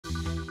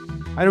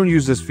I don't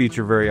use this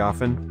feature very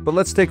often, but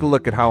let's take a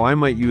look at how I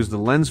might use the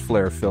lens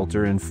flare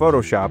filter in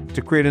Photoshop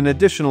to create an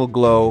additional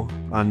glow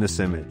on this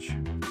image.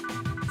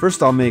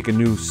 First, I'll make a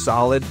new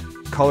solid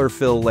color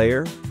fill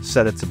layer,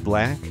 set it to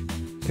black,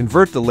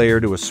 convert the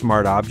layer to a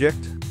smart object,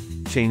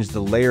 change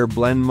the layer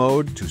blend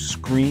mode to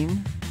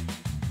screen,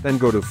 then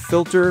go to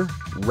Filter,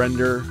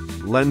 Render,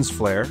 Lens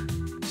Flare,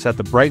 set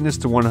the brightness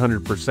to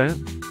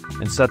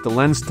 100%, and set the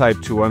lens type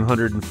to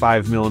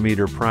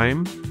 105mm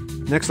prime.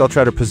 Next, I'll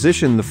try to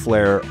position the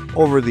flare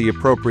over the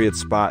appropriate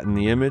spot in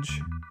the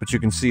image, but you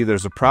can see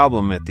there's a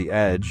problem at the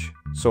edge.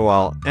 So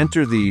I'll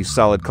enter the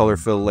solid color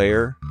fill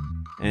layer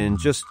and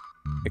just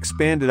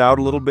expand it out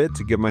a little bit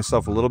to give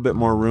myself a little bit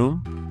more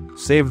room.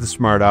 Save the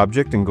smart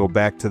object and go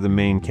back to the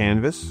main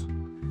canvas.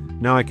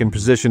 Now I can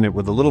position it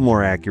with a little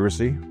more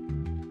accuracy.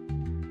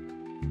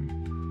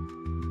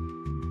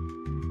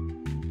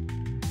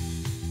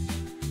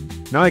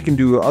 Now I can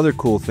do other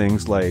cool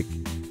things like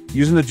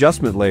use an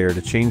adjustment layer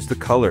to change the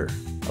color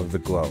of the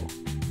glow.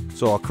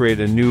 So I'll create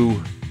a new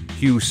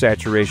hue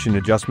saturation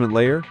adjustment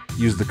layer,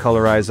 use the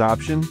colorize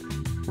option,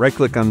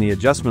 right-click on the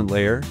adjustment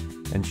layer,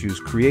 and choose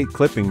Create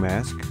Clipping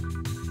Mask.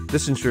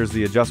 This ensures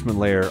the adjustment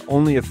layer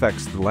only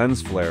affects the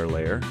lens flare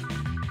layer.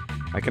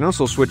 I can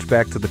also switch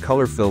back to the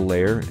color fill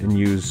layer and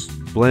use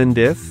Blend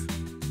If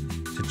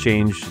to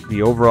change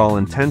the overall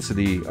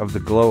intensity of the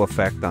glow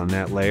effect on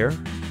that layer.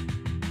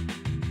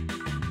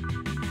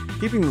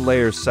 Keeping the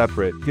layers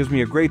separate gives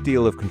me a great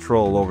deal of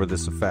control over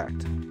this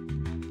effect.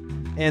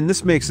 And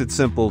this makes it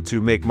simple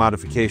to make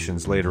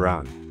modifications later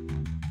on.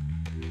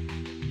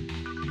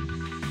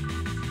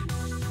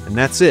 And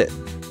that's it.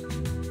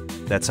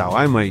 That's how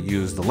I might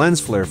use the lens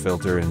flare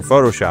filter in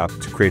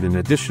Photoshop to create an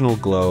additional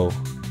glow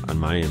on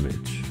my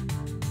image.